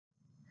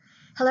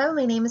Hello,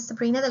 my name is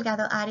Sabrina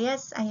Delgado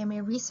Arias. I am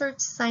a research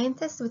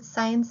scientist with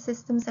Science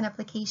Systems and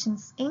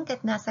Applications, Inc.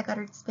 at NASA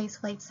Goddard Space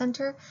Flight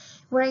Center,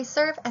 where I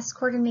serve as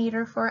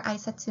coordinator for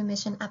ICESat-2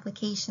 mission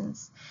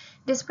applications.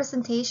 This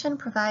presentation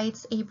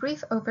provides a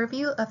brief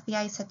overview of the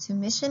ICESat-2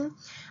 mission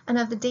and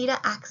of the data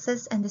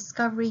access and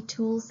discovery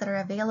tools that are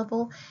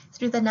available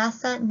through the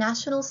NASA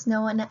National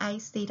Snow and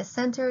Ice Data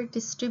Center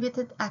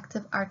Distributed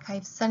Active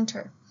Archive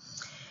Center.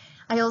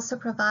 I also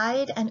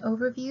provide an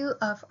overview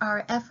of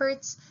our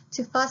efforts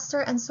to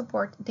foster and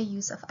support the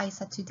use of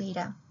ICESat-2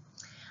 data.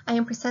 I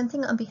am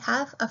presenting on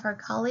behalf of our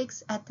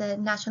colleagues at the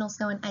National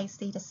Snow and Ice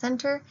Data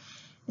Center,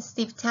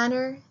 Steve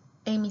Tanner,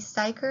 Amy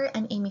Steiker,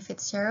 and Amy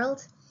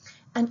Fitzgerrell,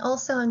 and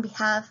also on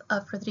behalf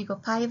of Rodrigo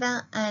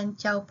Paiva and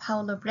João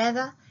Paulo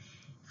Brêda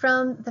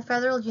from the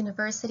Federal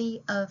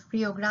University of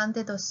Rio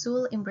Grande do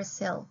Sul in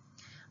Brazil.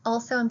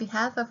 Also on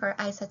behalf of our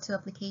ICESat-2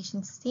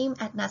 applications team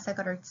at NASA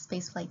Goddard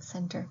Space Flight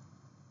Center.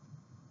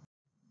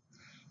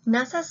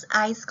 NASA's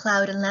Ice,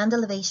 Cloud, and Land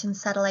Elevation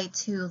Satellite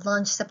 2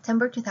 launched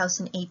September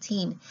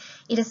 2018.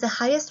 It is the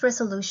highest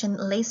resolution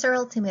laser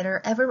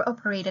altimeter ever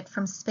operated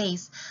from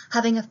space,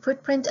 having a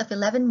footprint of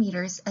 11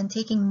 meters and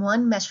taking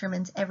one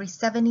measurement every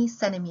 70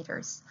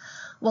 centimeters.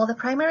 While the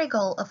primary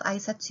goal of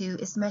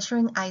ICESat-2 is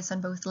measuring ice on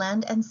both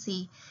land and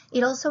sea,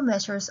 it also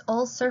measures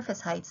all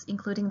surface heights,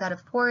 including that of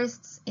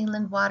forests,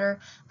 inland water,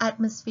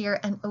 atmosphere,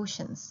 and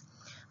oceans.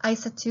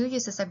 ICESat-2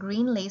 uses a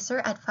green laser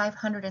at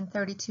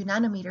 532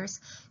 nanometers,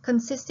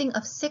 consisting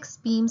of 6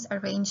 beams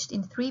arranged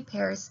in 3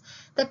 pairs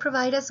that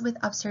provide us with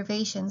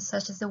observations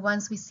such as the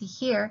ones we see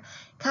here,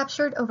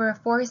 captured over a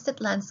forested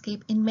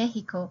landscape in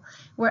Mexico,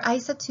 where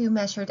ICESat-2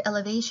 measured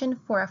elevation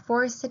for a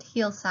forested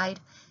hillside,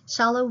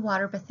 shallow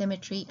water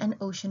bathymetry, and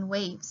ocean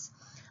waves.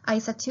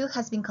 ICESat-2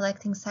 has been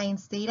collecting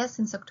science data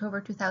since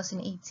October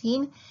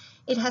 2018.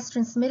 It has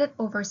transmitted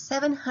over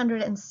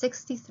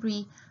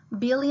 763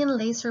 billion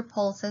laser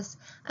pulses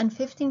and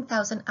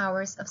 15,000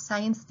 hours of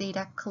science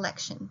data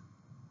collection.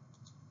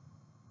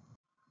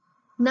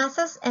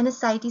 NASA's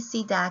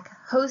ICESat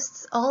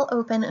hosts all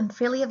open and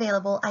freely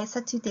available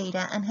ICESat-2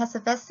 data and has a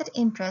vested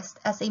interest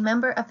as a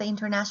member of the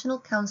International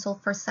Council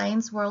for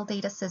Science World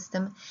Data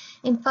System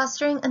in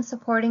fostering and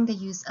supporting the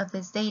use of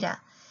this data.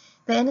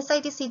 The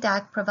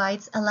ICESat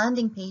provides a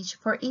landing page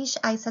for each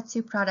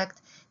ICESat-2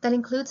 product that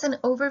includes an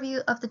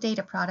overview of the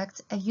data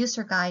product, a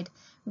user guide,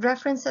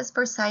 references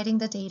for citing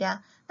the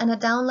data, and a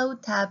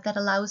download tab that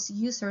allows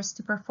users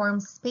to perform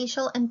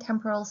spatial and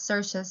temporal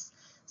searches,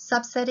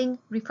 subsetting,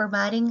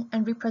 reformatting,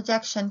 and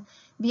reprojection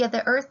via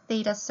the Earth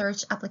Data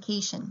Search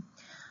application.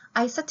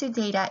 ICESat-2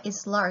 data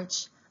is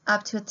large,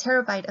 up to a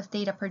terabyte of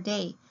data per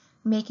day,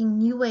 making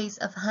new ways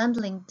of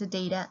handling the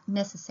data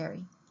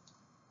necessary.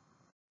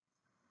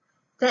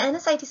 The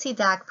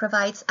ICESat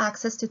provides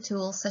access to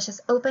tools such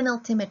as Open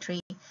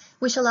Altimetry,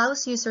 which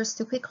allows users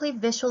to quickly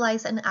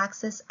visualize and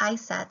access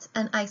ICESat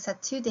and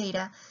ICESat-2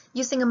 data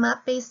using a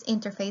map-based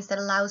interface that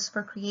allows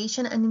for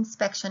creation and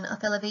inspection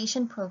of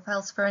elevation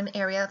profiles for an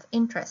area of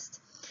interest.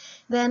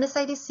 The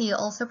ICESat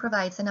also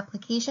provides an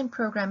application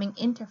programming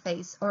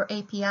interface, or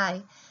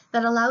API,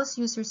 that allows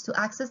users to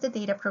access the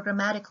data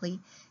programmatically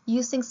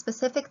using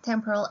specific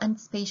temporal and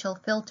spatial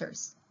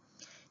filters.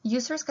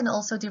 Users can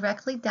also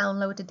directly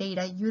download the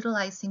data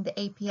utilizing the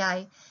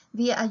API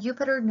via a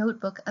Jupyter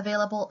notebook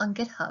available on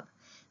GitHub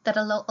that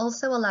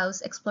also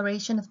allows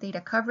exploration of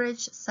data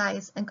coverage,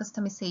 size, and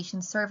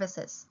customization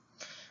services.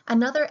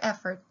 Another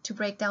effort to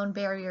break down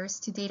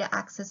barriers to data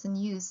access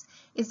and use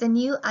is the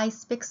new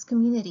ICESpix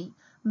community,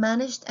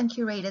 managed and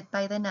curated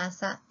by the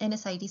NASA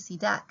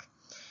ICESat.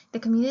 The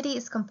community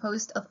is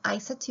composed of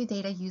ICESat-2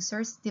 data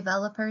users,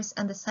 developers,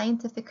 and the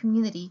scientific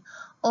community,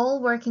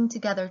 all working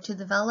together to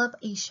develop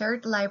a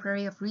shared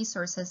library of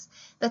resources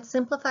that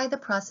simplify the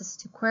process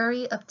to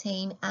query,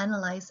 obtain,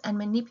 analyze, and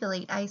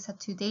manipulate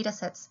ICESat-2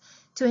 datasets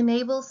to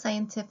enable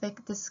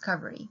scientific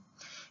discovery.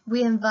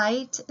 We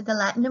invite the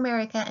Latin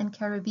America and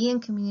Caribbean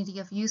community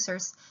of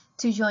users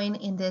to join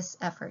in this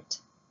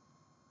effort.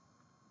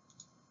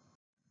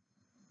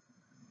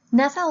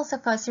 NASA also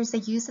fosters the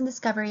use and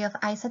discovery of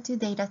ICESat-2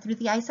 data through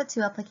the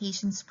ICESat-2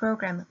 Applications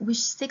Program,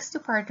 which seeks to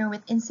partner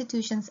with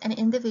institutions and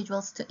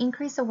individuals to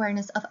increase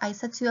awareness of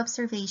ICESat-2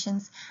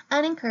 observations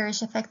and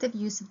encourage effective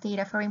use of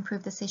data for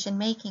improved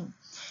decision-making.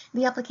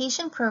 The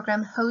application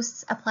program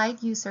hosts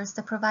applied users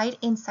that provide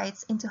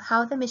insights into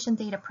how the mission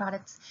data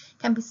products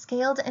can be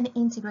scaled and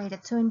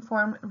integrated to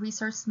inform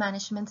resource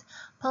management,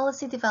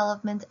 policy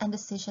development, and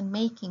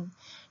decision-making.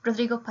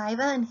 Rodrigo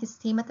Paiva and his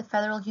team at the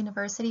Federal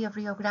University of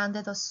Rio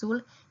Grande do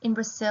Sul in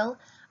Brazil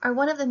are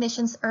one of the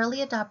mission's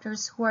early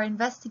adopters who are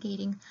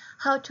investigating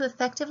how to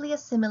effectively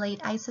assimilate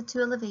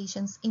ICESat-2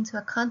 elevations into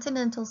a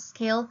continental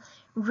scale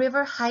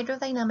river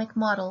hydrodynamic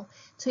model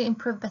to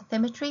improve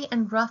bathymetry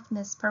and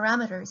roughness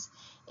parameters,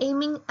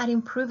 aiming at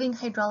improving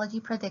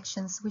hydrology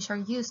predictions, which are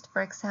used,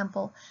 for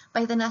example,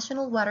 by the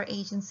National Water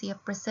Agency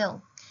of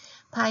Brazil.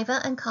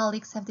 Paiva and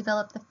colleagues have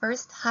developed the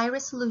first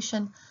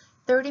high-resolution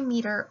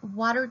 30-meter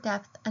water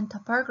depth and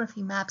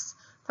topography maps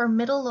for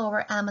Middle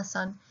Lower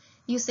Amazon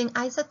using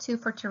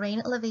ICESat-2 for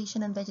terrain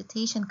elevation and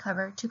vegetation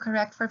cover to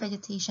correct for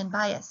vegetation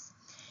bias.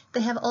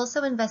 They have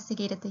also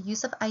investigated the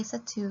use of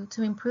ICESat-2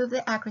 to improve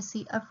the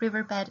accuracy of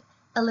riverbed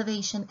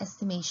elevation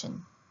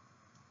estimation.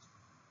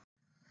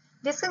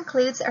 This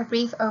concludes our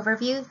brief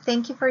overview.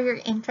 Thank you for your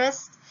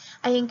interest.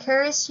 I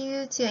encourage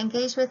you to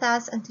engage with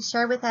us and to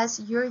share with us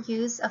your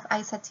use of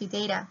ICESat-2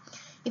 data.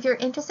 If you're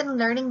interested in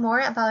learning more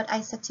about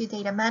ICESat-2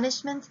 data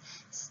management,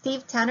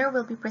 Steve Tanner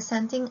will be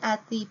presenting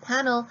at the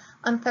panel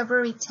on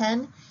February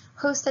 10,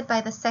 hosted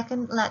by the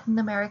Second Latin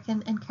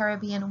American and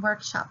Caribbean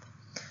Workshop.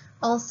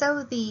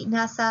 Also, the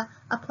NASA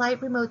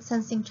Applied Remote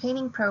Sensing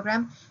Training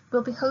Program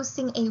will be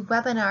hosting a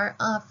webinar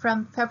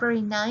from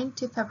February 9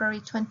 to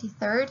February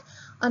 23rd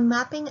on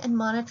mapping and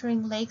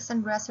monitoring lakes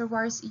and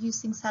reservoirs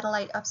using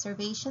satellite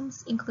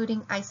observations,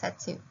 including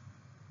ICESat-2.